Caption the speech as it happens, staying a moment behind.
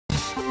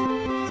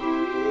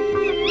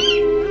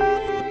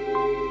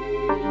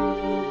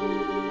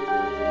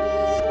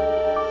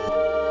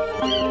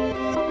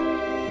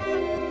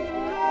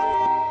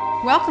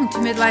Welcome to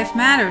Midlife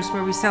Matters,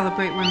 where we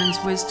celebrate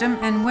women's wisdom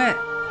and wit.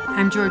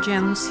 I'm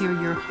Georgian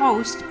Lussier, your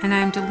host, and I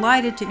am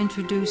delighted to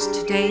introduce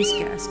today's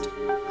guest,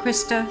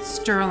 Christa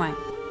Sterling.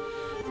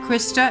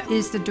 Christa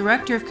is the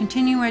Director of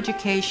Continuing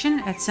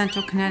Education at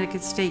Central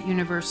Connecticut State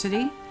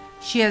University.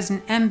 She has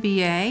an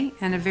MBA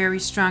and a very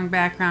strong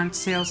background in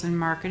sales and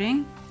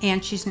marketing,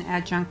 and she's an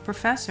adjunct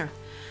professor.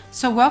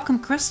 So welcome,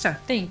 Christa.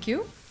 Thank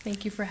you.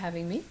 Thank you for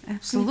having me.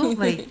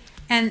 Absolutely.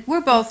 And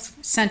we're both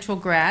Central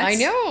grads. I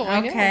know.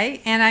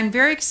 Okay. And I'm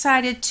very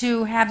excited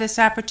to have this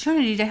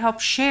opportunity to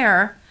help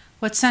share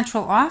what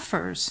Central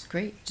offers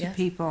to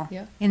people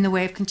in the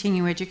way of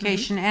continuing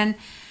education. And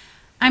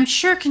I'm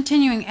sure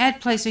continuing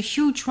ed plays a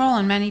huge role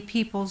in many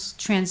people's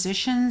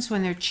transitions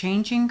when they're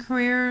changing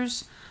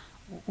careers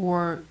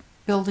or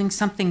building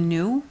something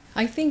new.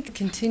 I think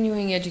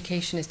continuing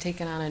education has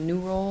taken on a new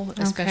role,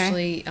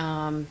 especially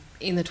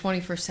in the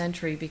 21st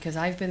century, because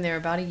I've been there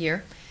about a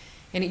year.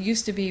 And it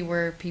used to be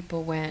where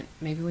people went,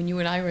 maybe when you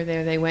and I were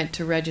there, they went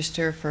to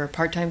register for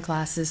part-time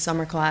classes,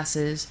 summer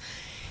classes,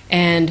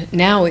 and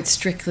now it's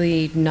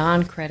strictly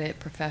non-credit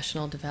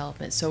professional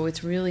development. So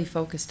it's really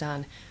focused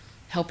on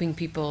helping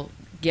people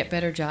get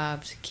better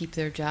jobs, keep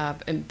their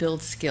job, and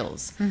build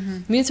skills. I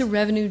mean, it's a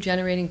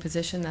revenue-generating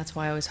position. That's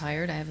why I was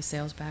hired. I have a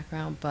sales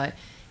background, but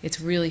it's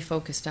really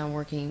focused on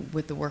working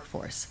with the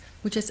workforce,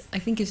 which I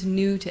think is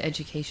new to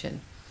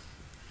education.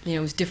 You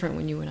know, it was different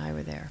when you and I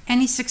were there.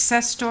 Any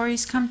success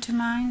stories come to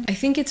mind? I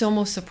think it's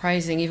almost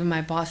surprising. Even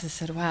my bosses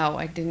said, wow,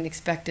 I didn't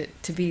expect it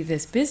to be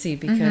this busy,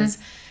 because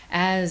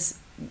as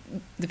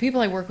the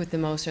people I work with the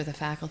most are the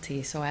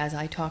faculty. So as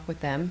I talk with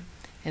them,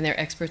 and they're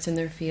experts in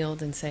their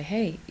field, and say,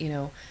 hey, you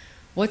know,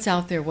 what's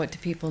out there? What do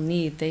people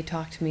need? They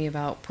talk to me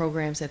about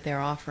programs that they're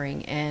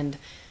offering. And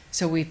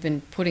so we've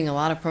been putting a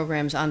lot of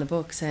programs on the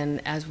books, and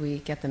as we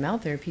get them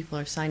out there, people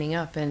are signing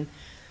up. And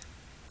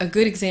a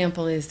good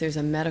example is there's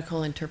a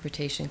medical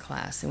interpretation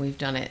class, and we've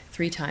done it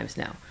 3 times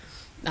now.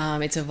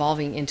 It's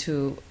evolving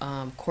into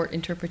court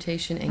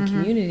interpretation and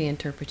community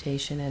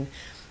interpretation. And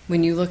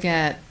when you look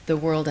at the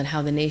world and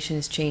how the nation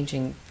is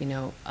changing, you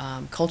know,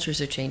 cultures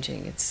are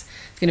changing. It's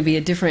going to be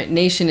a different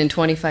nation in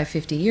 25,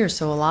 50 years.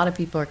 So a lot of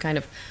people are kind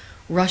of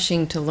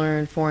rushing to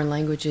learn foreign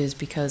languages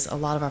because a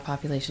lot of our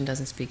population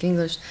doesn't speak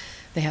English.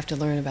 They have to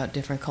learn about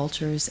different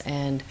cultures.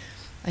 And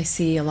I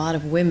see a lot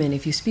of women,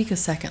 if you speak a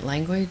second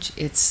language,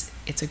 it's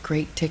a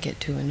great ticket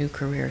to a new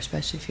career,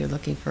 especially if you're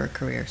looking for a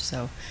career.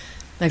 So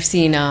I've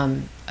seen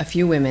a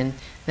few women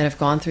that have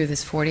gone through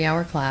this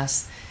 40-hour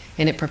class,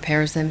 and it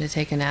prepares them to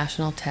take a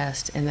national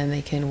test, and then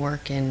they can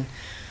work in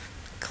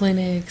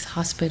clinics,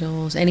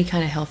 hospitals, any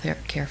kind of health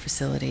care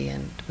facility,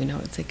 and we know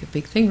it's like a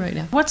big thing right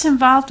now. What's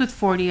involved with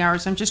 40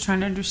 hours? I'm just trying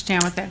to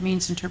understand what that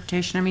means,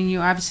 interpretation. I mean,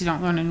 you obviously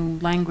don't learn a new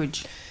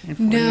language in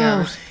 40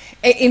 hours.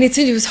 And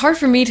it was hard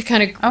for me to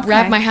kind of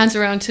wrap my hands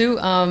around, too.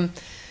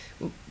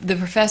 The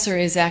professor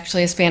is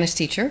actually a Spanish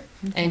teacher,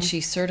 and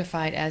she's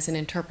certified as an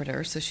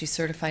interpreter, so she's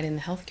certified in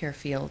the healthcare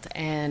field.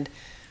 And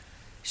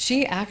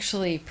she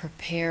actually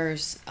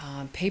prepares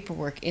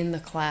paperwork in the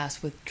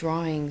class with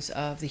drawings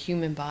of the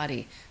human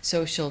body.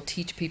 So she'll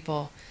teach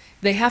people,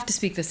 they have to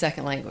speak the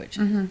second language,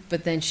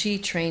 but then she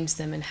trains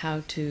them in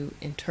how to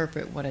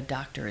interpret what a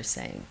doctor is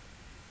saying.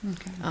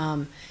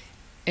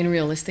 And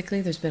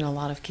realistically, there's been a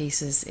lot of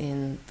cases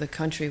in the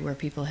country where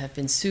people have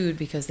been sued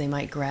because they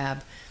might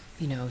grab,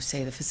 you know,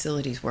 say the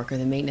facilities worker,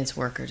 the maintenance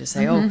worker, to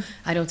say, oh,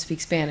 I don't speak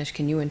Spanish,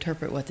 can you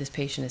interpret what this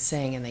patient is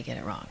saying? And they get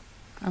it wrong.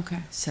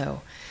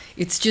 So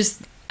it's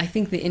just, I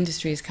think the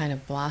industry is kind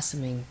of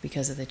blossoming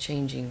because of the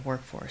changing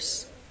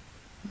workforce.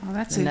 Well,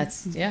 that's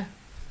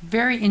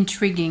very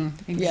intriguing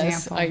example.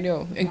 Yes, I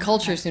know. And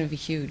culture is going to be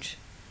huge.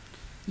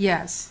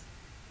 Yes.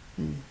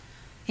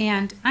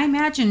 And I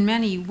imagine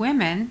many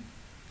women,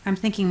 I'm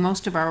thinking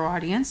most of our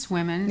audience,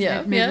 women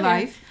at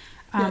midlife,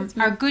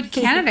 are good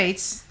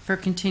candidates for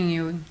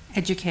continuing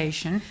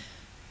education.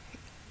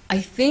 I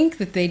think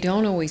that they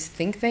don't always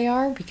think they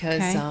are,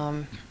 because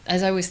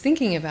as I was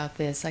thinking about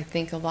this, I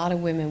think a lot of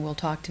women will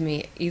talk to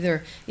me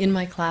either in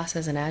my class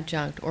as an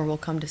adjunct or will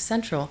come to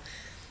Central,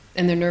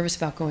 and they're nervous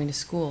about going to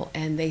school.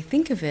 And they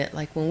think of it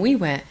like when we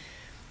went,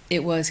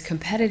 it was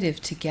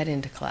competitive to get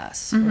into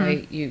class,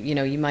 right? You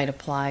know, you might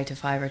apply to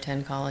 5 or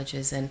 10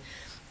 colleges, and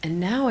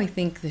now I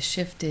think the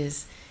shift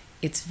is,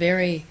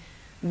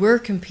 we're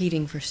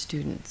competing for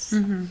students.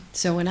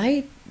 So, and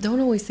I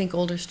don't always think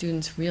older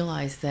students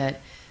realize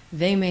that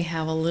they may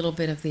have a little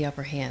bit of the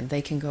upper hand.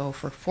 They can go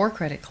for 4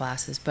 credit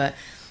classes, but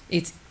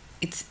it's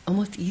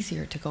almost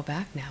easier to go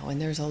back now.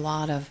 And there's a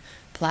lot of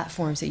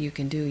platforms that you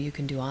can do. You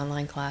can do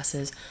online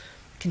classes.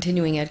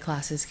 Continuing ed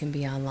classes can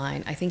be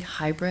online. I think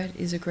hybrid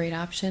is a great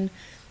option.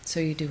 So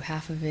you do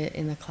half of it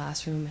in the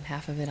classroom and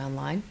half of it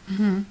online.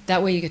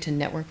 That way you get to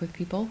network with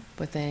people,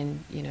 but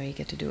then, you know, you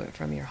get to do it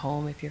from your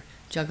home if you're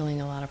juggling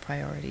a lot of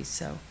priorities.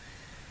 So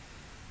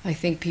I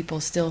think people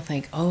still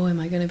think, oh, am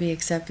I going to be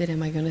accepted?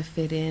 Am I going to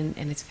fit in?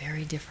 And it's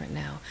very different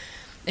now.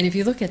 And if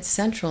you look at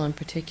Central in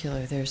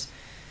particular, there's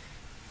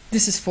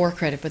This is for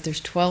credit, but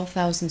there's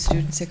 12,000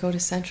 students that go to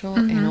Central,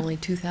 and only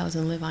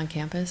 2,000 live on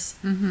campus.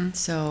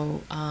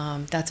 So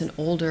that's an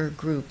older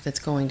group that's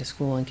going to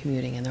school and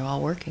commuting, and they're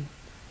all working.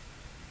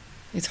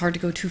 It's hard to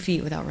go 2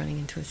 feet without running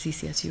into a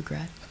CCSU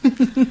grad.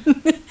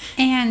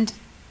 And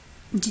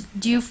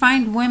do you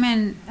find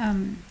women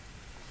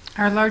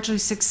are largely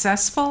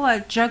successful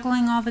at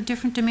juggling all the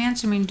different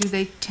demands? I mean, do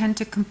they tend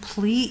to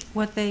complete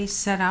what they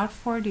set out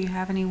for? Do you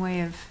have any way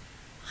of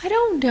I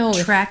don't know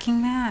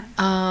tracking that?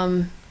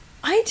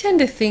 I tend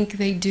to think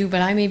they do,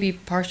 but I may be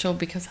partial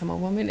because I'm a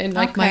woman, and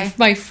like Okay.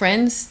 my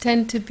friends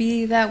tend to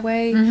be that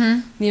way.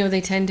 Mhm. You know,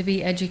 they tend to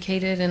be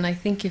educated, and I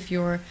think if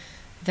you're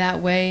that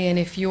way, and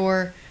if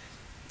you're,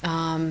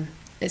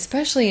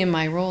 especially in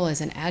my role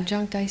as an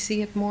adjunct, I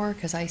see it more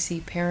because I see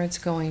parents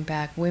going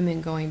back,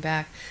 women going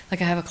back.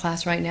 Like I have a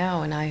class right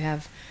now, and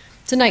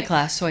it's a night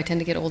class, so I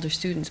tend to get older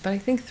students, but I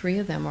think 3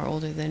 of them are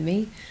older than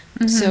me.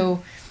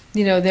 So,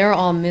 you know, they're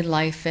all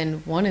midlife,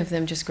 and one of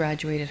them just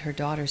graduated her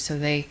daughter, so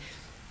they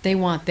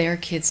want their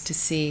kids to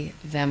see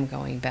them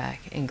going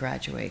back and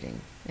graduating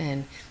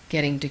and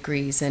getting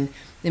degrees. And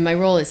in my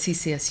role at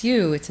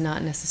CCSU, it's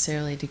not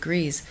necessarily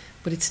degrees,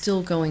 but it's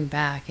still going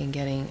back and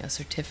getting a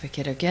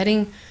certificate or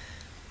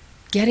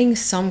getting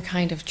some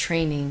kind of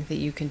training that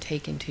you can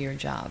take into your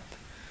job.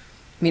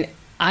 I mean,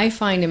 I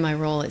find in my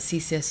role at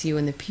CCSU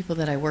and the people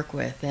that I work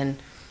with, and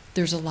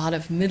there's a lot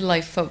of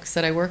midlife folks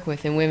that I work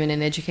with and women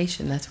in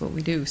education. That's what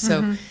we do.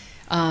 So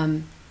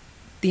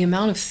the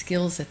amount of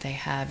skills that they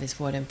have is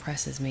what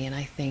impresses me. And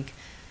I think,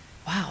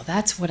 wow,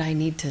 that's what I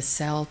need to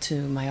sell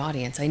to my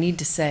audience. I need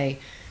to say,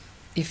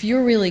 if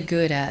you're really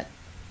good at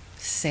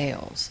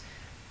sales,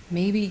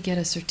 maybe get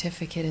a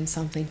certificate in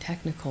something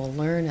technical,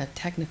 learn a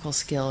technical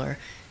skill, or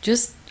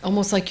just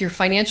almost like your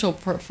financial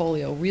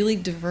portfolio, really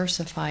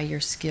diversify your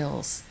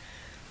skills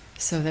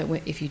so that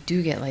if you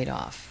do get laid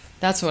off,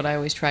 that's what I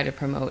always try to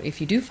promote.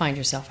 If you do find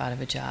yourself out of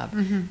a job,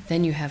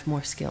 then you have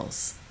more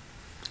skills.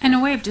 And a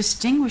way of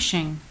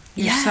distinguishing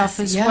yourself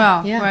as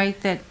well,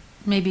 right? That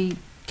maybe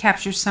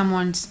captures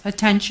someone's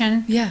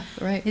attention. Yeah,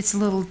 right. It's a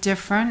little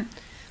different.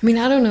 I mean,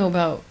 I don't know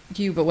about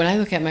you, but when I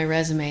look at my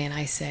resume and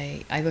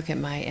I look at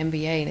my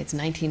MBA and it's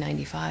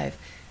 1995,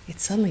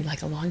 it's suddenly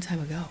like a long time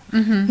ago.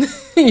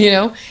 You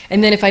know?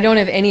 And then if I don't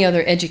have any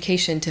other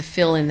education to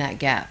fill in that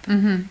gap,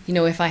 you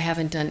know, if I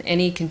haven't done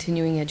any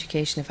continuing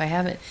education, if I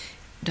haven't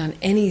done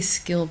any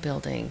skill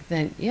building,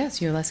 then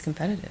yes, you're less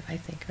competitive, I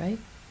think, right?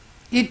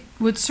 It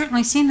would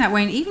certainly seem that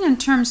way. And even in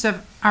terms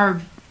of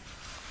our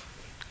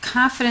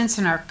confidence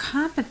and our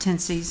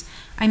competencies,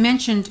 I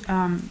mentioned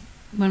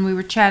when we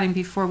were chatting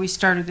before we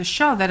started the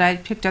show that I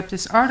picked up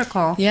this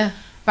article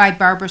by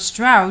Barbara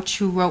Strouch,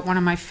 who wrote one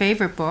of my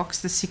favorite books,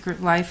 The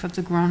Secret Life of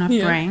the Grown-Up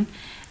Brain.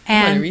 And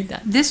I want to read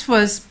that. This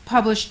was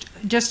published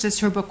just as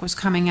her book was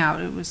coming out.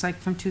 It was like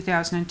from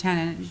 2010,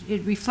 and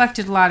it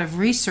reflected a lot of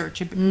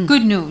research,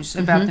 good news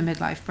about the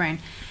midlife brain.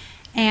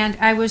 And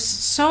I was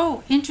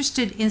so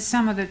interested in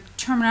some of the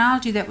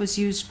terminology that was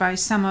used by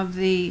some of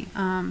the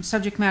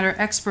subject matter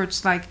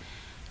experts, like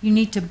you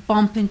need to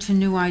bump into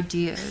new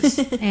ideas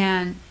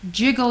and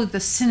jiggle the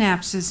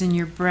synapses in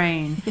your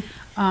brain,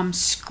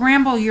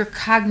 scramble your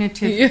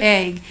cognitive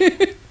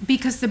egg,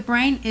 because the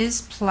brain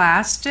is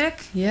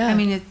plastic. I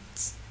mean,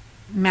 it's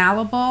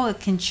malleable, it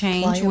can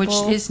change, Pliable,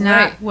 which is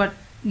not what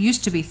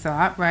used to be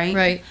thought,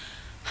 right?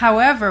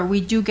 However,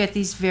 we do get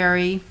these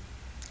very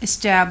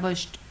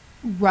established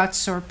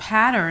ruts or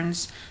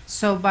patterns.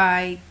 So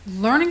by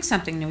learning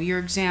something new, your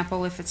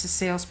example, if it's a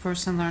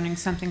salesperson learning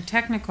something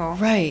technical,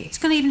 it's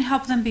going to even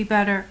help them be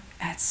better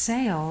at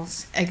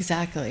sales.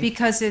 Exactly.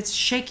 Because it's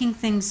shaking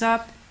things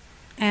up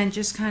and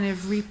just kind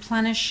of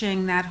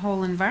replenishing that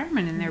whole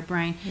environment in their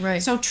brain.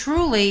 So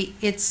truly,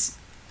 it's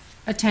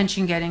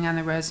attention getting on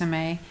the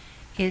resume.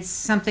 It's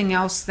something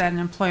else that an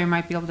employer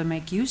might be able to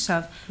make use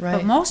of.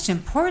 But most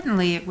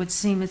importantly, it would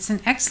seem it's an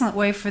excellent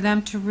way for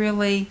them to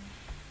really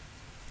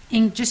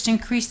just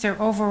increase their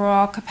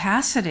overall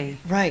capacity.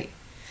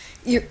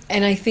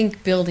 And I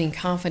think building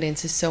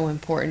confidence is so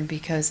important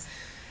because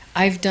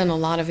I've done a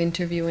lot of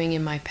interviewing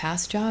in my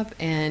past job,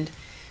 and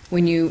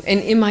and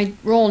in my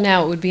role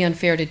now, it would be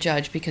unfair to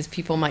judge because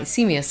people might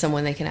see me as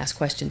someone they can ask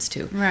questions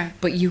to.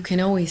 But you can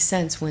always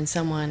sense when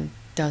someone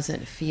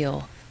doesn't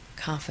feel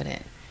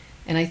confident.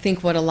 And I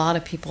think what a lot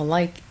of people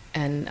like,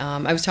 and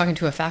I was talking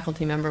to a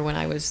faculty member when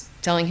I was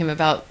telling him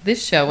about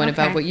this show and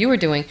about what you were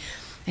doing,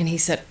 and he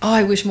said, oh,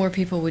 I wish more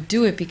people would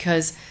do it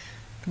because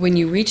when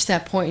you reach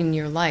that point in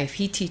your life,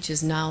 he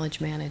teaches knowledge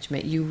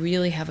management. You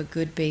really have a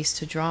good base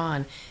to draw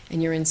on,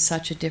 and you're in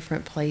such a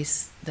different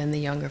place than the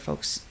younger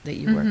folks that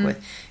you work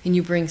with. And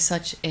you bring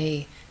such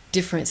a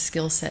different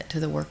skill set to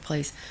the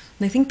workplace.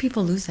 And I think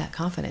people lose that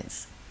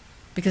confidence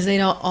because they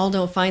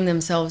don't find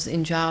themselves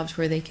in jobs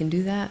where they can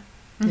do that.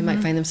 They might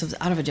find themselves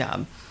out of a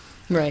job.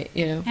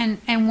 You know.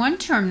 And one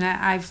term that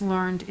I've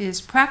learned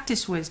is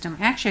practice wisdom.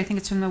 Actually, I think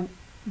it's from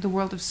the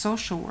world of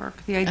social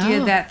work. The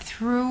idea that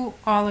through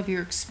all of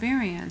your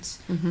experience,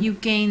 you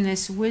gain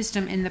this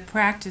wisdom in the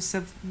practice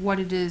of what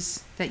it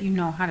is that you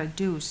know how to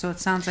do. So it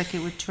sounds like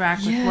it would track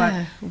with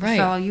what the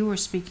fellow you were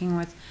speaking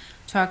with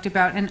talked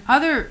about. And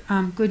other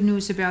good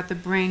news about the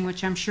brain,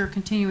 which I'm sure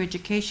continuing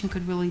education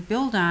could really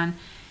build on,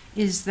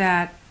 is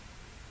that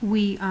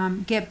we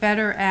get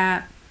better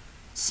at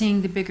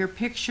seeing the bigger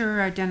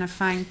picture,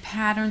 identifying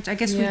patterns. I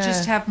guess we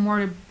just have more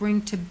to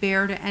bring to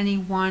bear to any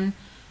one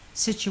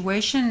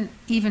situation,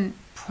 even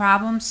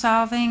problem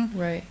solving,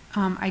 right?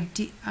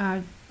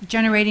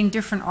 Generating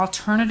different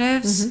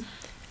alternatives.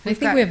 I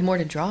think we have more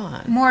to draw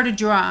on. More to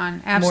draw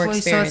on,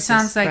 absolutely. So it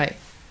sounds like right.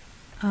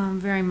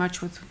 Very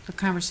much with the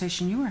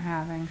conversation you were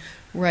having.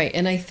 Right,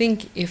 and I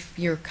think if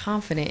you're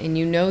confident and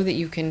you know that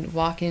you can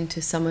walk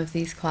into some of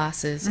these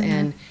classes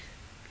and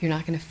you're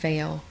not going to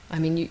fail. I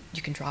mean, you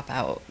can drop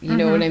out. You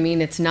know what I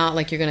mean? It's not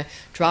like you're going to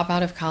drop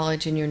out of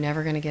college and you're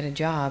never going to get a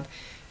job.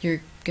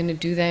 You're going to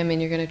do them and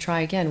you're going to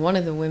try again. One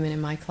of the women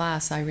in my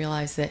class, I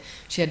realized that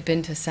she had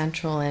been to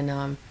Central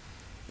and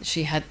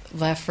she had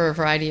left for a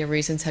variety of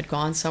reasons, had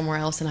gone somewhere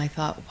else, and I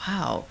thought,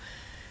 wow,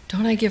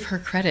 don't I give her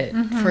credit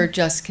for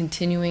just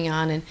continuing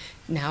on and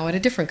now at a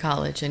different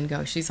college and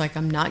go. She's like,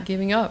 I'm not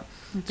giving up.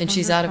 That's and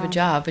she's out of a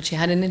job, but she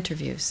had an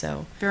interview,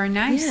 so. Very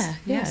nice.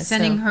 Yeah.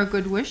 Sending her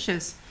good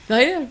wishes.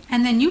 I am.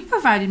 And then you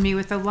provided me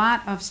with a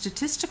lot of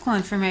statistical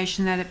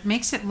information that it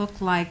makes it look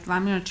like,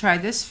 I'm going to try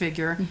this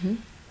figure,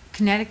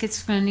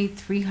 Connecticut's going to need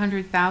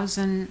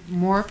 300,000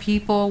 more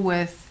people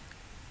with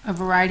a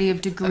variety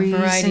of degrees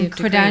and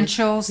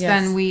credentials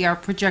than we are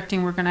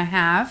projecting we're going to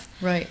have.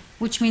 Right.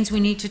 Which means we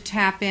need to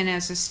tap in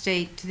as a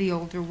state to the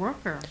older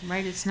worker,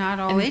 right? It's not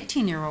all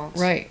 18-year-olds.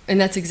 Right. And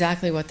that's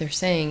exactly what they're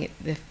saying,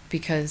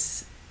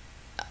 because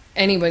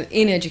anyone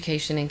in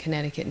education in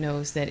Connecticut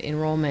knows that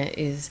enrollment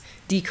is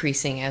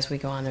decreasing as we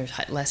go on. There's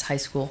less high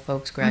school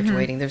folks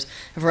graduating. There's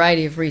a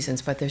variety of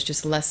reasons, but there's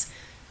just less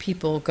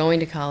people going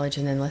to college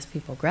and then less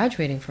people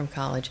graduating from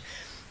college.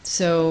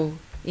 So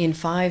in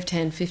 5,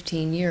 10,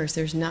 15 years,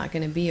 there's not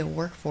going to be a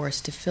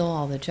workforce to fill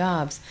all the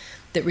jobs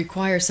that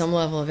require some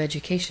level of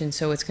education.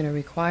 So it's going to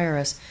require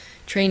us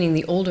training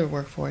the older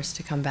workforce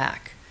to come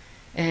back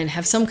and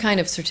have some kind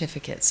of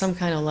certificate, some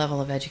kind of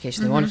level of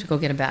education. They want to go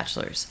get a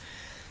bachelor's.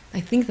 I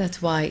think that's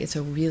why it's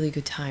a really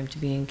good time to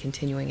be in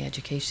continuing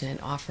education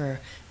and offer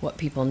what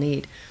people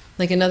need.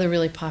 Like another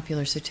really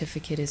popular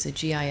certificate is a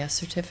GIS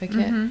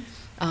certificate.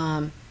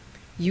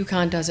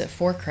 UConn does it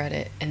for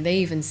credit, and they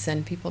even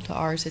send people to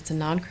ours. It's a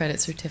non-credit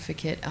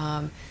certificate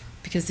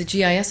because the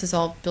GIS is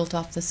all built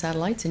off the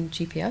satellites and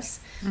GPS,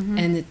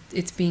 and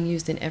it's being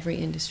used in every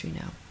industry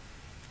now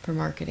for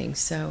marketing.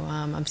 So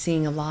I'm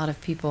seeing a lot of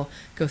people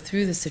go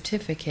through the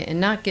certificate and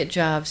not get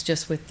jobs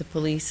just with the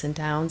police and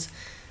towns,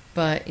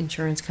 but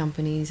insurance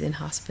companies and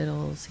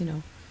hospitals,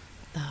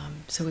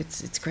 so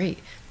it's great.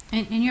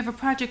 And you have a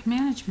project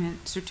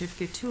management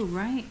certificate too,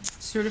 right?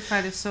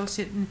 Certified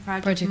Associate in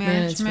Project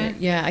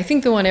Management. Yeah, I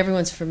think the one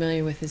everyone's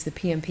familiar with is the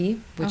PMP,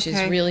 which is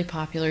really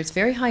popular. It's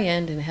very high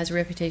end and it has a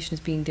reputation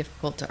as being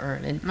difficult to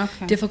earn and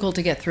difficult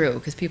to get through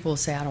because people will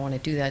say, I don't want to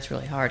do that, it's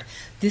really hard.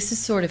 This is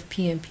sort of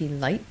PMP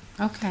light.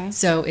 Okay.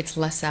 So it's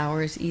less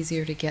hours,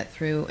 easier to get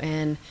through,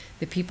 and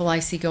the people I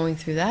see going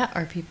through that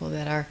are people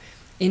that are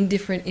in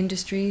different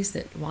industries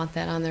that want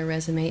that on their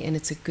resume, and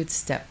it's a good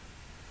step.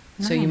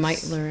 Nice. So you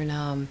might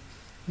learn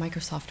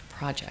Microsoft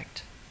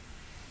Project.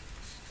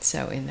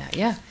 So in that,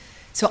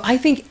 So I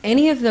think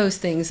any of those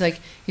things, like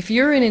if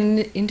you're in an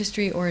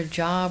industry or a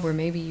job where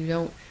maybe you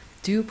don't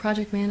do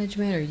project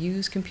management or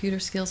use computer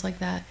skills like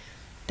that,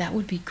 that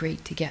would be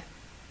great to get.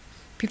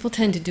 People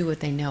tend to do what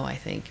they know, I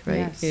think,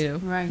 right?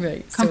 Yes,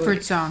 right. So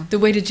Comfort zone. The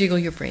way to jiggle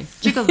your brain.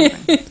 Jiggle the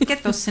brain.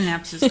 Get those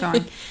synapses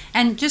going.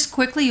 And just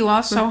quickly, you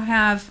also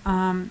have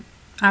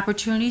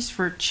opportunities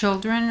for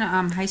children,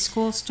 high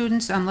school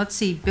students. Let's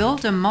see,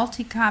 build a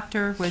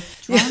multi-copter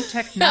with drone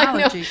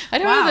technology. I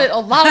know that a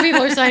lot of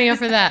people are signing up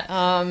for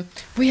that.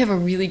 We have a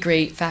really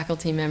great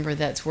faculty member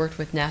that's worked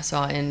with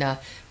NASA and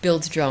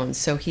builds drones.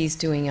 So he's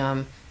doing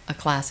a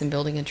class in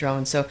building a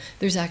drone. So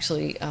there's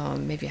actually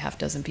maybe a half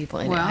dozen people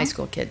in it, high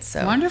school kids.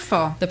 So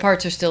wonderful. The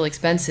parts are still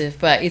expensive,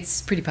 but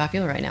it's pretty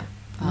popular right now.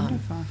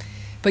 Wonderful.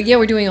 But yeah,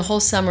 we're doing a whole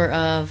summer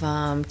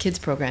of kids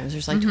programs.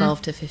 There's like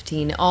 12 to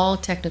 15, all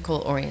technical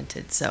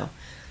oriented. So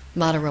a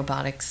lot of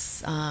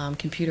robotics,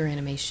 computer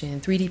animation,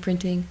 3D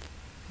printing.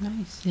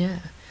 Nice. Yeah.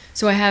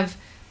 So I have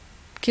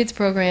kids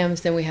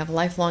programs, then we have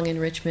lifelong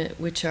enrichment,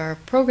 which are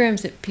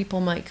programs that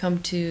people might come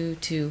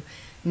to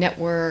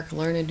network,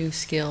 learn a new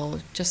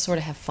skill, just sort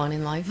of have fun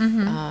in life.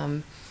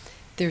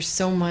 There's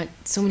so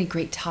many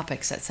great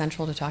topics at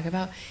Central to talk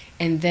about.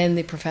 And then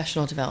the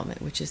professional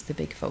development, which is the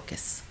big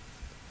focus.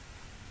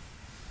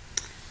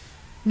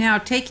 Now,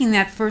 taking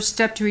that first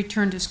step to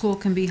return to school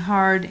can be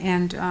hard,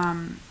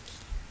 and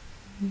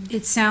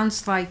it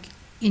sounds like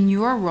in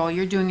your role,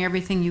 you're doing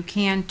everything you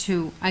can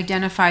to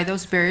identify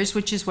those barriers,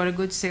 which is what a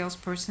good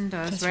salesperson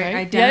does, That's right?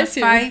 right.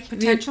 Identify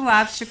potential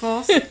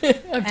obstacles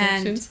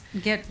Objections.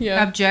 and get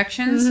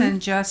objections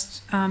and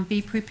just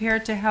be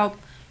prepared to help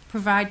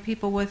provide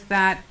people with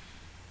that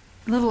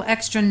little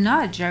extra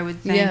nudge, I would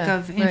think,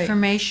 of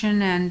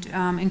information and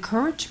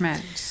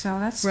encouragement. So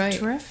that's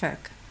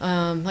terrific.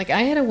 Like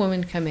I had a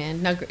woman come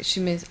in. Now she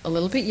was a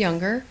little bit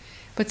younger,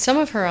 But some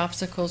of her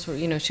obstacles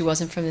were, she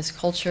wasn't from this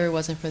culture,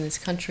 wasn't from this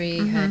country,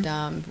 had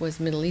was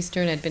Middle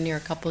Eastern, had been here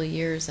a couple of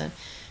years, and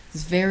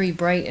was very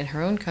bright in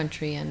her own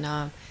country.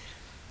 And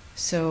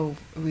so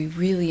we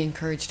really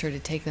encouraged her to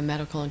take the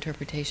medical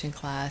interpretation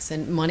class.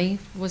 And money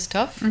was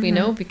tough,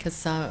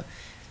 because I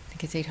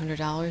think it's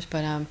 $800,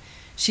 but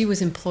she was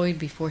employed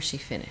before she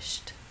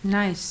finished.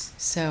 Nice.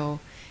 So,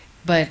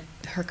 but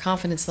her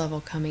confidence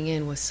level coming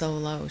in was so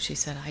low. She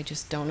said, I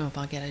just don't know if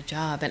I'll get a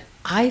job. And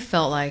I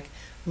felt like,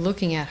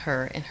 looking at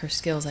her and her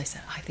skills, I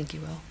said, I think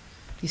you will.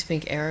 You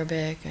speak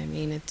Arabic. I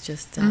mean, it's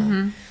just...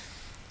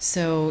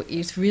 So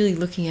it's really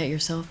looking at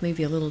yourself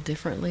maybe a little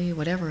differently,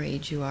 whatever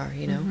age you are,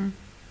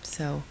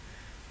 So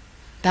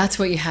that's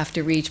what you have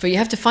to reach. But you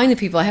have to find the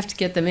people. I have to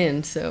get them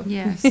in, so...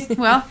 Yes.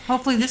 Well,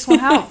 hopefully this will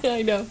help.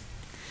 I know.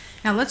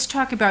 Now let's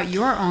talk about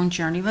your own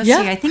journey. Let's see.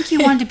 I think you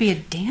wanted to be a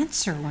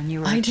dancer when you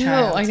were a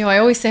child. I know. I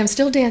always say I'm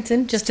still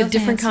dancing, just Still a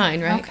different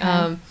dancing. kind,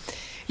 right?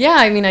 Okay.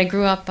 I mean, I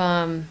grew up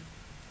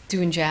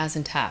doing jazz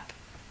and tap,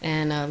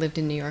 and lived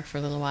in New York for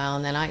a little while,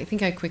 and then I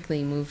think I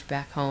quickly moved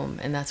back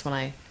home, and that's when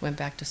I went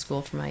back to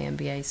school for my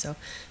MBA. So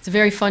it's a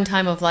very fun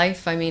time of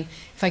life. I mean,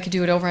 if I could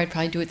do it over, I'd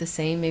probably do it the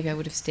same. Maybe I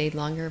would have stayed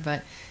longer,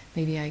 but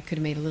maybe I could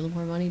have made a little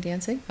more money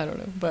dancing. I don't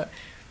know, but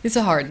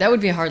that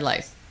would be a hard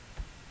life.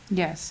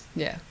 Yes.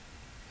 Yeah.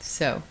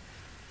 So.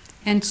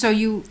 And so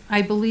you,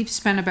 I believe,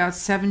 spent about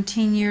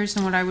 17 years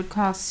in what I would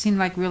call, seemed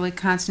like really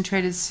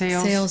concentrated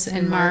sales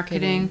and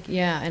marketing.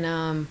 Yeah,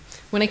 and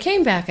when I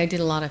came back, I did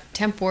a lot of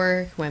temp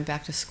work, went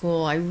back to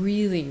school. I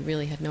really,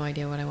 really had no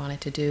idea what I wanted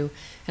to do.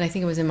 And I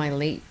think it was in my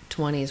late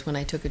 20s when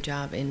I took a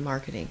job in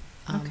marketing.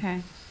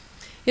 Okay.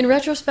 In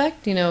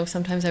retrospect,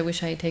 sometimes I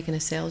wish I had taken a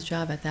sales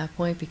job at that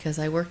point, because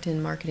I worked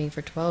in marketing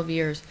for 12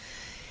 years.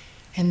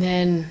 And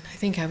then I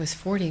think I was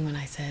 40 when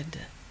I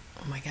said,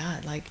 oh my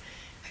God,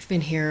 I've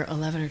been here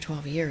 11 or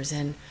 12 years,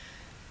 and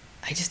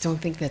I just don't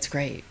think that's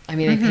great. I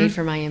mean, I paid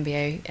for my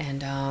MBA,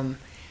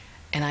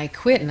 and I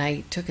quit, and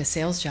I took a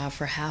sales job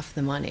for half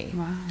the money.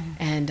 Wow.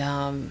 And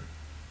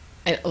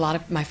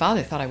my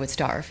father thought I would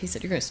starve. He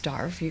said, "You're going to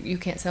starve. You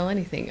can't sell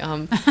anything."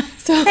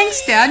 So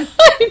Thanks, Dad.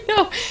 I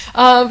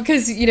know,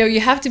 because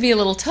you have to be a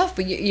little tough,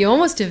 but you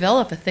almost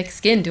develop a thick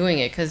skin doing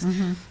it, because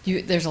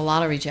there's a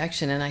lot of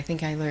rejection, and I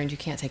think I learned you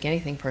can't take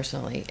anything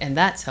personally, and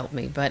that's helped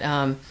me. But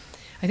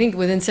I think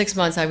within 6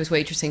 months I was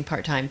waitressing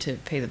part-time to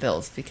pay the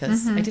bills,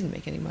 because I didn't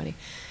make any money.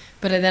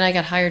 But then I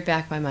got hired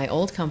back by my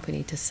old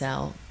company to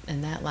sell,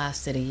 and that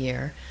lasted a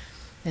year.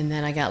 And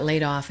then I got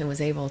laid off and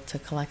was able to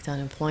collect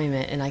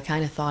unemployment, and I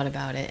kind of thought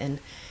about it. And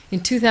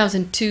in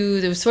 2002,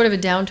 there was sort of a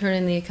downturn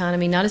in the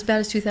economy, not as bad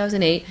as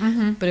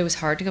 2008, but it was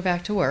hard to go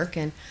back to work.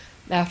 And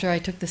after I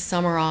took the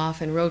summer off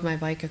and rode my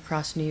bike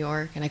across New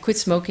York, and I quit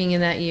smoking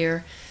in that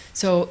year,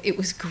 so it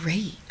was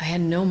great. I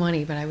had no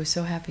money, but I was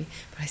so happy.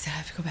 But I said, I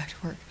have to go back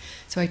to work.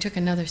 So I took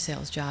another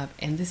sales job,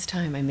 and this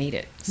time I made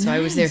it. So I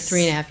was there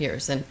 3.5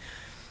 years, and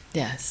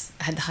yes,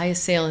 I had the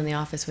highest sale in the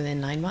office within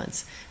 9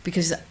 months,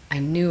 because I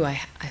knew, I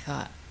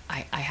thought,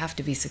 I have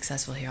to be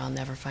successful here. I'll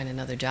never find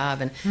another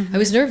job. And I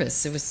was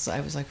nervous. I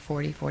was like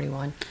 40,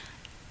 41.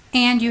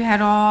 And you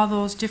had all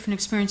those different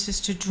experiences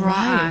to draw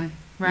on,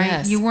 right?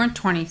 Yes. You weren't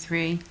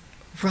 23.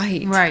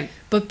 Right.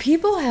 But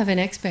people have an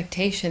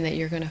expectation that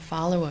you're going to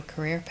follow a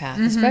career path,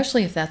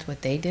 especially if that's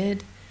what they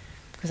did.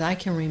 Because I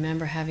can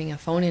remember having a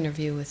phone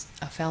interview with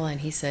a fella,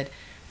 and he said,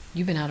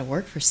 "You've been out of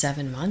work for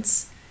 7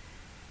 months?"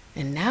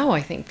 And now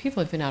I think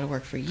people have been out of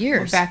work for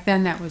years. Well, back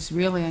then that was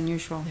really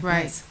unusual.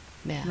 Right.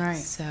 Yeah. Right.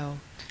 So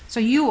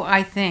you,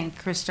 I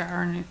think, Christa,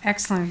 are an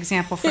excellent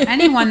example for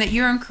anyone that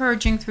you're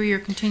encouraging through your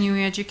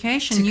continuing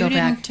education. You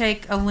didn't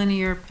take a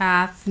linear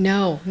path.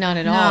 No, not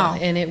at all.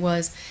 And it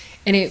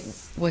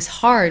was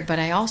hard, but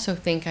I also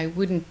think I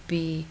wouldn't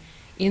be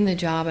in the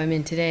job I'm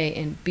in today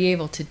and be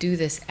able to do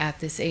this at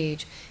this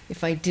age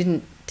if I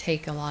didn't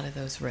take a lot of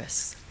those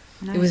risks.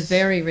 Nice. It was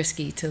very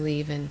risky to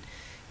leave, and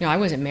I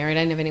wasn't married.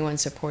 I didn't have anyone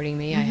supporting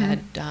me.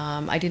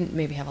 I didn't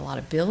maybe have a lot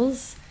of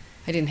bills.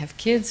 I didn't have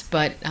kids,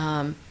 but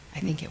I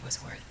think it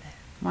was worth it.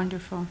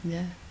 Wonderful.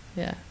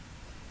 Yeah.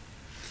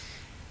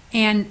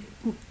 And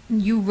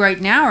you right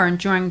now are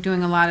enjoying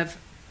doing a lot of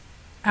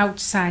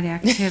outside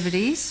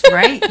activities,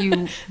 right?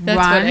 You That's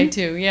run. what I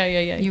do. Yeah.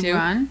 You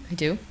run. I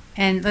do.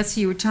 And let's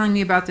see, you were telling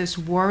me about this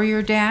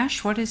warrior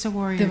dash. What is a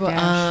warrior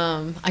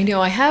dash? I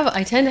know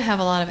I tend to have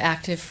a lot of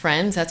active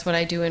friends. That's what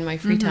I do in my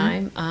free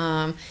time.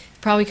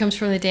 Probably comes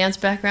from the dance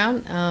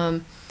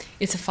background.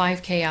 It's a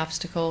 5K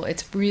obstacle.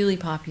 It's really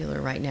popular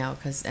right now,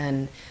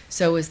 and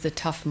so is the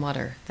Tough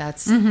Mudder.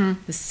 That's the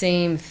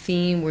same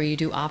theme where you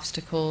do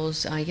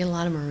obstacles. You get a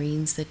lot of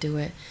Marines that do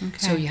it. Okay.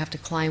 So you have to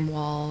climb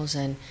walls,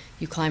 and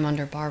you climb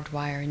under barbed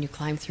wire, and you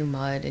climb through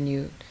mud, and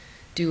you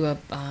do a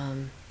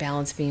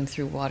balance beam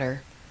through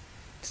water.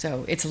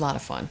 So it's a lot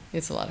of fun.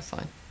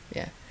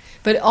 Yeah.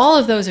 But all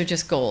of those are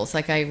just goals.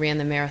 Like I ran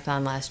the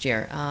marathon last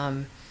year.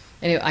 And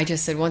I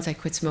just said once I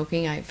quit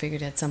smoking, I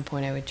figured at some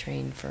point I would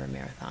train for a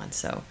marathon.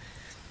 So,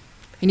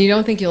 and you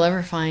don't think you'll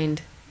ever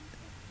find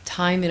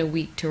time in a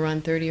week to run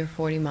 30 or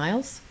 40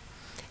 miles?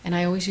 And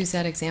I always use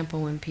that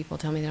example when people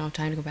tell me they don't have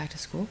time to go back to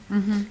school,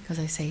 because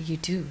I say you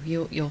do.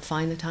 You'll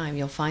find the time.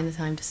 You'll find the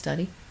time to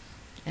study,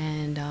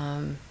 and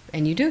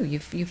you do.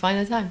 You find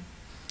the time.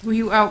 Were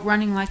you out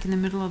running like in the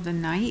middle of the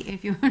night?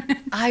 If you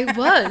I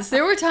was.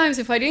 There were times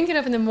if I didn't get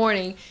up in the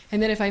morning,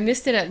 and then if I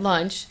missed it at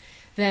lunch,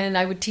 then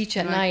I would teach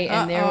at night,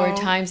 and there were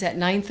times at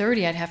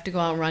 9:30 I'd have to go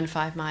out and run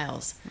 5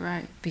 miles.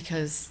 Right.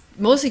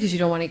 Mostly because you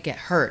don't want to get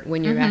hurt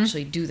when you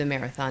actually do the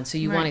marathon, so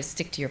you want to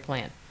stick to your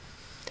plan.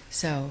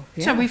 So,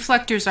 yeah. So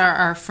reflectors are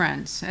our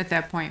friends at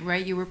that point,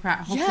 right? You were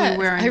hopefully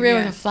wearing... I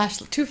ran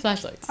with two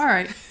flashlights. All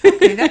right.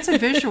 Okay, that's a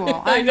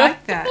visual. I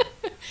like that.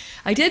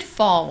 I did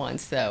fall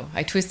once, though.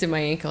 I twisted my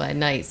ankle at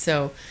night,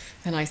 so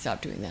then I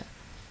stopped doing that.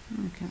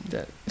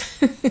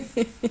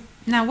 Okay.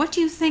 Now, what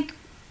do you think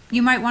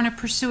you might want to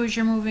pursue as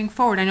you're moving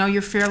forward? I know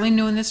you're fairly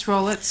new in this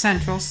role at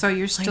Central, so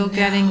you're still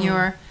getting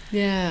your...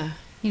 Yeah.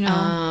 You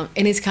know.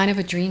 And it's kind of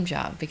a dream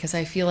job because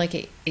I feel like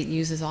it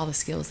uses all the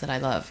skills that I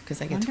love,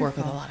 because I get to work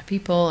with a lot of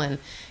people and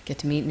get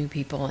to meet new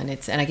people, and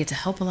I get to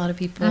help a lot of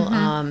people.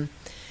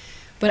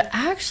 But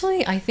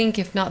actually, I think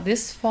if not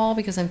this fall,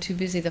 because I'm too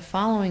busy, the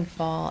following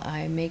fall,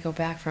 I may go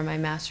back for my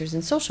master's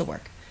in social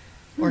work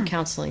or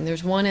counseling.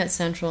 There's one at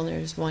Central and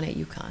there's one at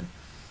UConn.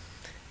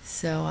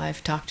 So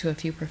I've talked to a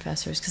few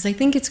professors because I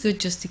think it's good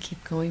just to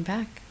keep going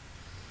back,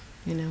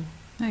 you know.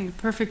 A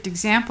perfect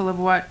example of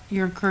what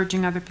you're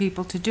encouraging other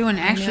people to do. And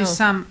actually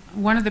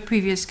one of the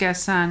previous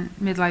guests on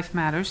Midlife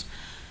Matters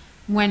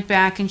went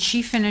back and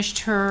she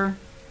finished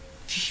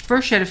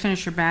first she had to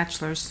finish her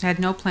bachelor's, had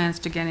no plans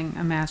to getting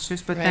a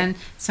master's, but then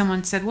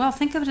someone said, well,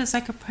 think of it as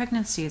like a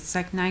pregnancy. It's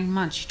like 9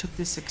 months. She took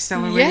this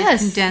accelerated,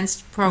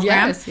 condensed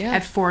program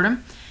at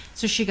Fordham.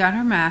 So she got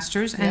her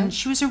master's, and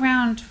she was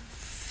around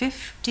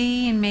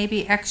 50 and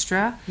maybe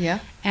extra. Yeah.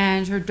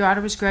 And her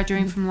daughter was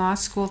graduating from law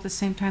school at the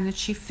same time that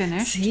she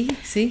finished.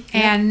 See?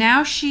 And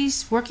now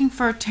she's working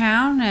for a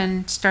town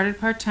and started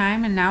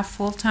part-time and now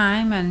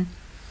full-time, and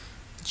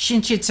she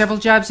had several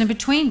jobs in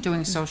between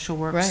doing social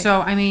work. Right.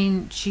 So, I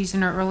mean, she's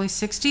in her early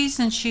 60s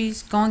and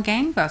she's going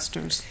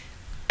gangbusters.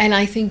 And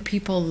I think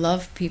people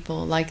love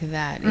people like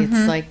that.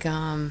 It's like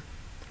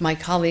my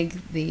colleague,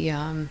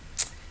 the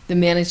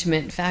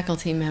management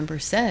faculty member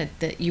said,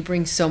 that you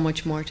bring so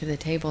much more to the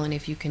table, and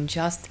if you can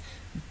just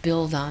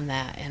build on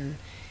that and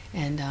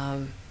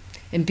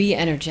be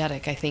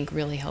energetic, I think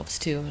really helps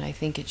too. And I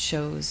think it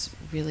shows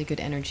really good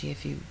energy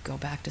if you go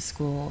back to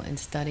school and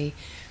study.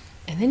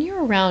 And then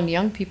you're around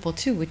young people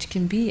too, which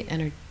can be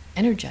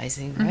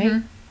energizing,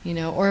 right? You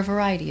know, or a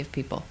variety of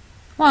people.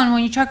 Well, and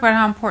when you talk about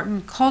how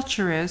important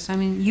culture is, I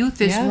mean, youth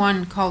is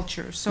one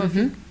culture. So if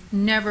you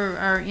never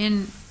are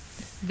in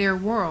their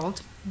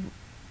world...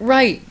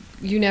 Right.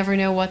 You never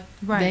know what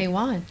they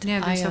want.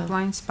 Yeah, there's a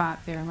blind spot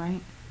there,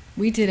 right?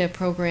 We did a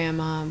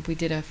program, we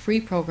did a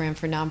free program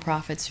for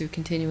nonprofits through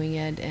Continuing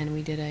Ed, and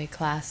we did a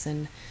class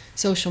in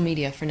social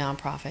media for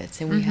nonprofits.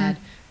 And we had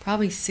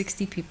probably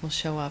 60 people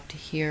show up to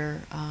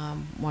hear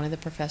one of the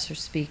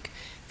professors speak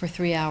for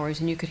 3 hours,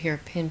 and you could hear a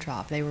pin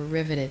drop. They were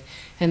riveted.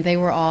 And they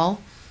were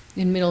all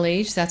in middle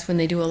age. That's when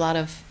they do a lot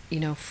of,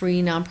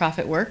 free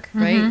nonprofit work,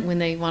 right? When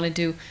they want to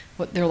do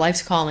what their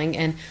life's calling.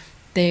 And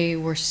they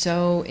were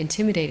so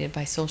intimidated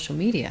by social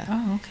media.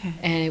 Oh, okay.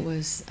 And it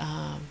was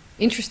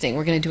interesting.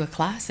 We're going to do a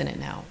class in it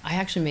now. I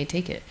actually may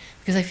take it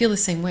because I feel the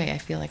same way. I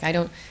feel like I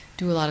don't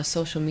do a lot of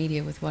social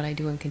media with what I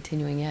do in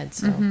Continuing Ed.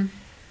 So,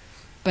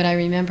 But I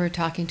remember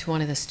talking to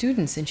one of the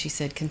students, and she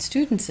said, can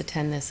students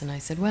attend this? And I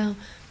said, well,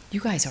 you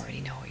guys already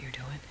know what you're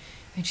doing.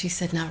 And she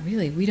said, not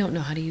really. We don't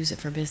know how to use it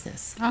for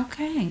business.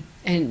 Okay.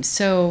 And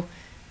so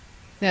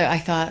I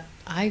thought,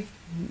 I've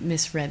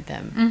misread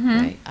them.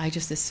 Right? I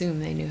just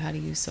assumed they knew how to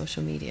use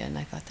social media, and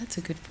I thought that's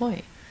a good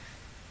point.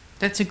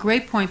 That's a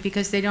great point,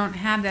 because they don't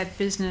have that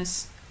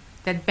business,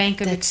 that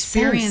bank of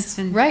experience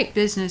in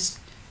business,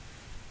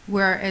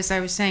 where, as I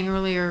was saying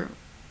earlier,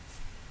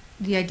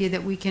 the idea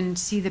that we can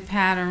see the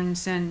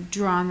patterns and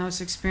draw on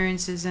those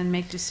experiences and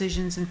make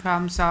decisions and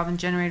problem solve and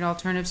generate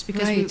alternatives,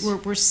 because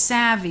we're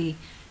savvy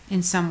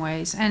in some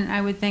ways. And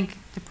I would think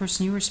the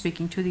person you were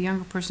speaking to, the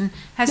younger person,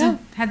 hasn't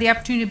had the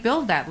opportunity to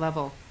build that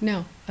level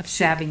of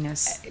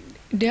savviness.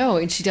 No,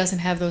 and she doesn't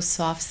have those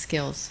soft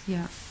skills.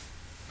 Yeah.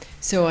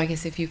 So I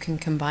guess if you can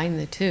combine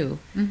the two,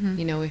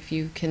 if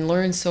you can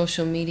learn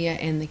social media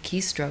and the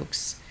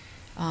keystrokes,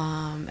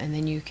 and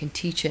then you can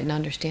teach it and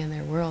understand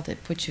their world,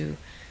 it puts you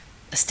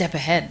a step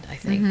ahead, I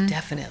think,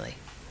 definitely.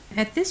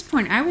 At this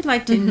point, I would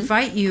like to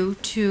invite you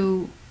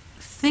to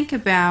think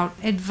about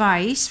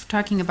advice,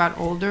 talking about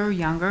older or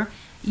younger,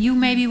 you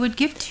maybe would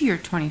give to your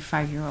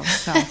 25-year-old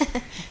self.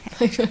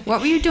 What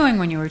were you doing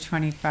when you were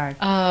 25?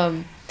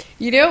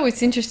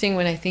 It's interesting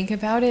when I think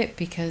about it,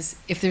 because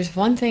if there's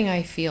one thing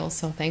I feel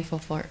so thankful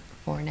for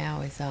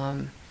now is,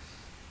 when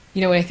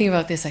I think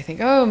about this, I think,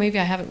 oh, maybe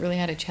I haven't really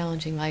had a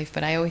challenging life,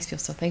 but I always feel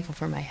so thankful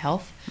for my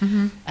health.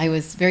 I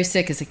was very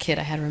sick as a kid.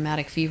 I had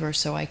rheumatic fever,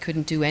 so I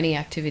couldn't do any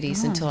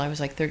activities until I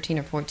was like 13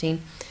 or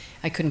 14.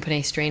 I couldn't put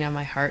any strain on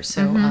my heart,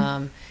 so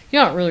I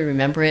don't really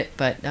remember it,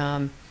 but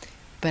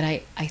But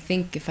I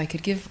think if I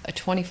could give a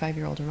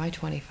 25-year-old or my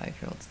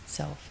 25-year-old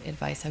self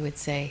advice, I would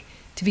say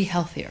to be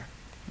healthier.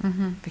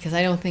 Because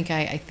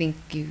I think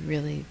you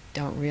really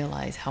don't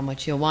realize how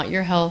much you'll want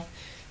your health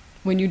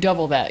when you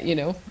double that,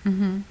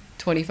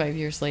 25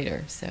 years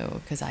later.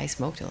 So, because I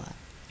smoked a lot.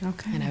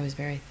 Okay. And I was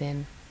very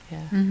thin.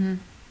 Yeah.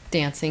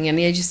 Dancing. And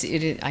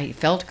I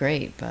felt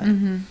great, but.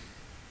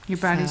 Your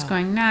body's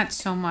going, not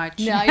so much.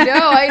 Yeah,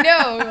 I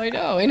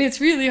know. And it's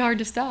really hard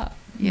to stop.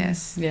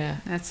 Yes. Yeah.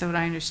 That's what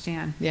I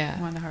understand. Yeah.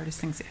 One of the hardest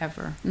things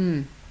ever.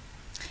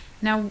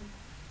 Now,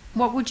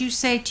 what would you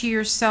say to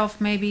yourself,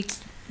 maybe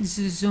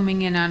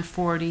zooming in on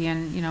 40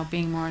 and,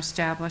 being more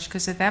established?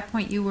 Because at that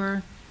point you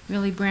were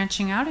really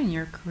branching out in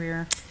your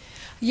career.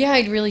 Yeah,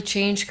 I'd really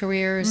changed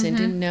careers and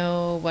didn't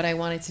know what I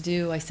wanted to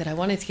do. I said I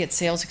wanted to get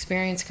sales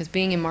experience because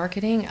being in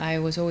marketing, I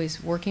was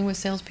always working with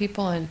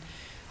salespeople, and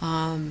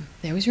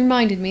they always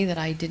reminded me that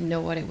I didn't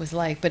know what it was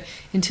like. But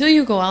until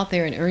you go out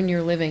there and earn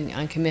your living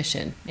on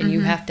commission and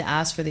you have to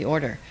ask for the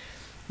order,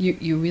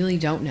 you really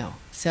don't know.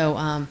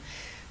 So,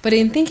 but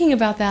in thinking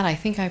about that, I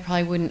think I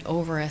probably wouldn't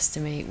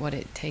overestimate what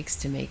it takes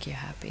to make you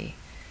happy.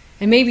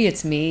 And maybe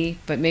it's me,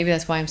 but maybe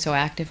that's why I'm so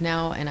active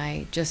now, and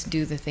I just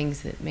do the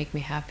things that make me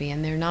happy.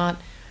 And they're not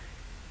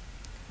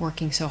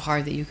working so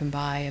hard that you can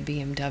buy a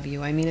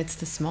BMW. I mean,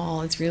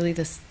 it's really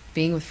this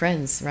being with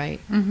friends, right?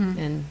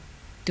 And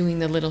doing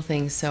the little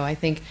things. So I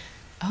think,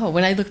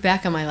 when I look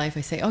back on my life,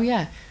 I say, oh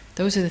yeah,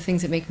 those are the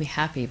things that make me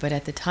happy. But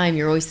at the time,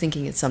 you're always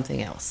thinking it's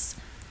something else.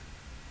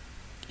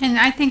 And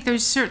I think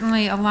there's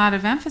certainly a lot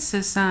of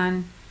emphasis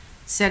on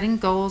setting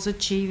goals,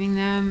 achieving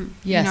them,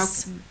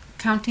 Yes.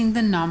 Counting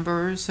the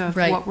numbers of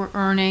what we're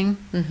earning.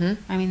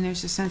 I mean,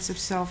 there's a sense of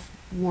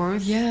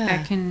self-worth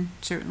that can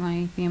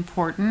certainly be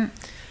important.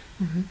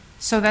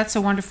 So that's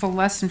a wonderful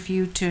lesson for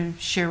you to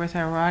share with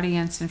our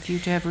audience and for you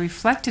to have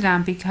reflected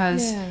on,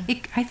 because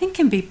it, I think,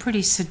 can be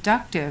pretty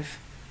seductive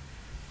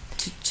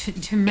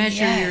to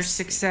measure your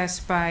success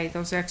by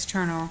those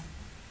external...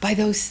 By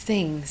those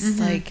things.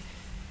 Like,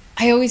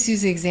 I always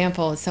use the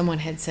example, someone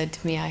had said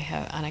to me, I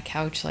have on a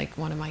couch, like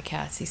one of my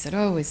cats, he said,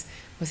 was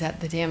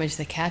that the damage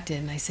the cat did?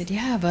 And I said,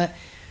 yeah, but,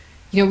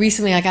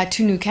 recently I got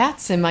 2 new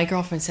cats, and my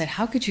girlfriend said,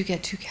 how could you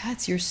get 2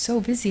 cats? You're so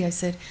busy. I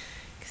said,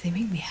 because they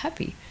make me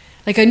happy.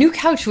 Like, a new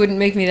couch wouldn't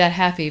make me that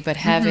happy, but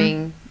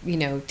having,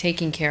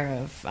 taking care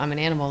of, I'm an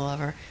animal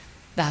lover,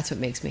 that's what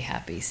makes me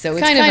happy. So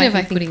it's kind of I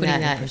think, putting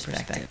that in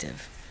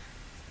perspective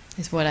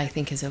is what I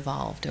think has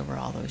evolved over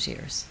all those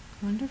years.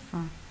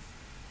 Wonderful.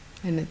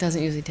 And it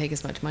doesn't usually take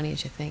as much money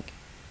as you think.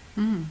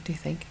 Do you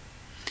think?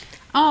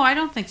 Oh, I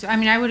don't think so. I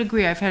mean, I would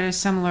agree. I've had a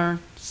similar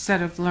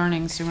set of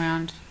learnings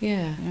around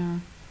Yeah.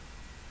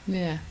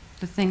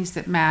 the things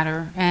that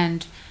matter.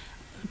 And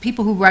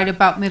people who write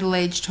about middle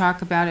age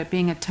talk about it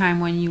being a time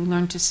when you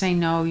learn to say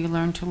no, you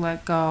learn to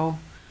let go.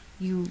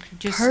 You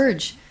just...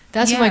 Purge.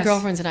 That's what my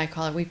girlfriends and I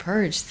call it. We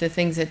purge the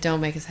things that don't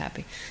make us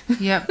happy.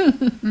 Yep.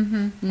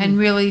 And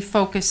really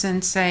focus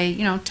and say,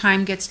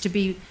 time gets to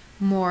be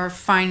more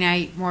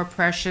finite, more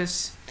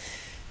precious.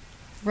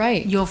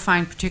 Right. You'll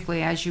find,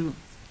 particularly as you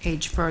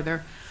age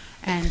further.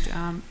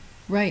 And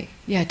right.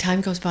 Yeah,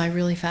 time goes by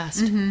really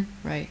fast.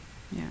 Right.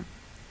 Yeah.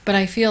 But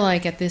I feel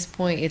like at this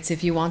point, it's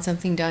if you want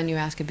something done, you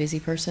ask a busy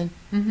person.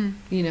 And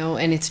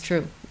it's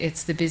true.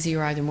 It's the busier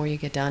you are, the more you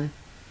get done.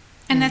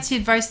 And that's the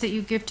advice that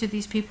you give to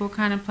these people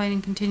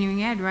contemplating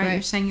continuing ed, right?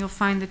 You're saying you'll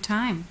find the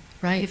time.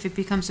 Right. If it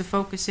becomes a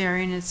focus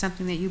area and it's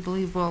something that you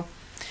believe will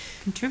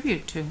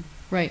contribute to.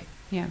 Right.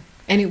 Yeah.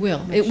 And it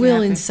will. It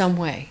will in some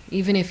way.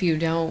 Even if you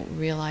don't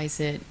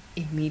realize it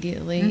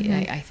immediately,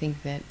 I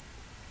think that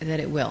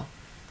it will.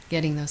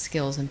 Getting those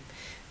skills, and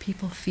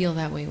people feel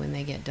that way when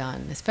they get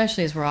done,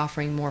 especially as we're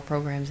offering more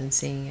programs and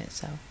seeing it.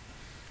 So,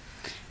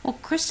 well,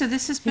 Christa,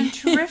 this has been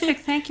terrific.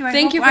 Thank you.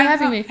 Thank you for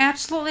having me.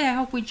 Absolutely. I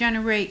hope we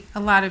generate a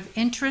lot of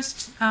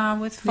interest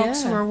with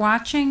folks who are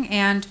watching,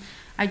 and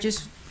I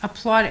just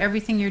applaud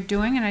everything you're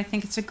doing, and I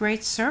think it's a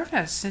great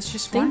service. It's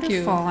just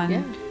wonderful,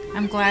 and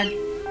I'm glad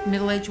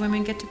middle-aged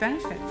women get to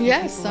benefit.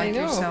 Yes, I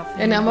know.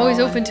 And I'm always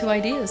open to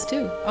ideas,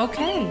 too.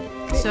 Okay.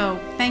 So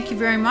thank you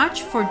very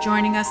much for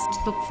joining us.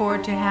 Look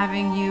forward to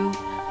having you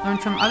learn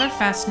from other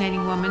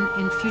fascinating women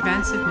in future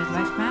events of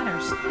Midlife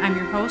Matters. I'm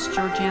your host,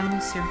 Georgian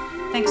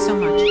Lussier. Thanks so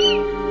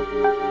much.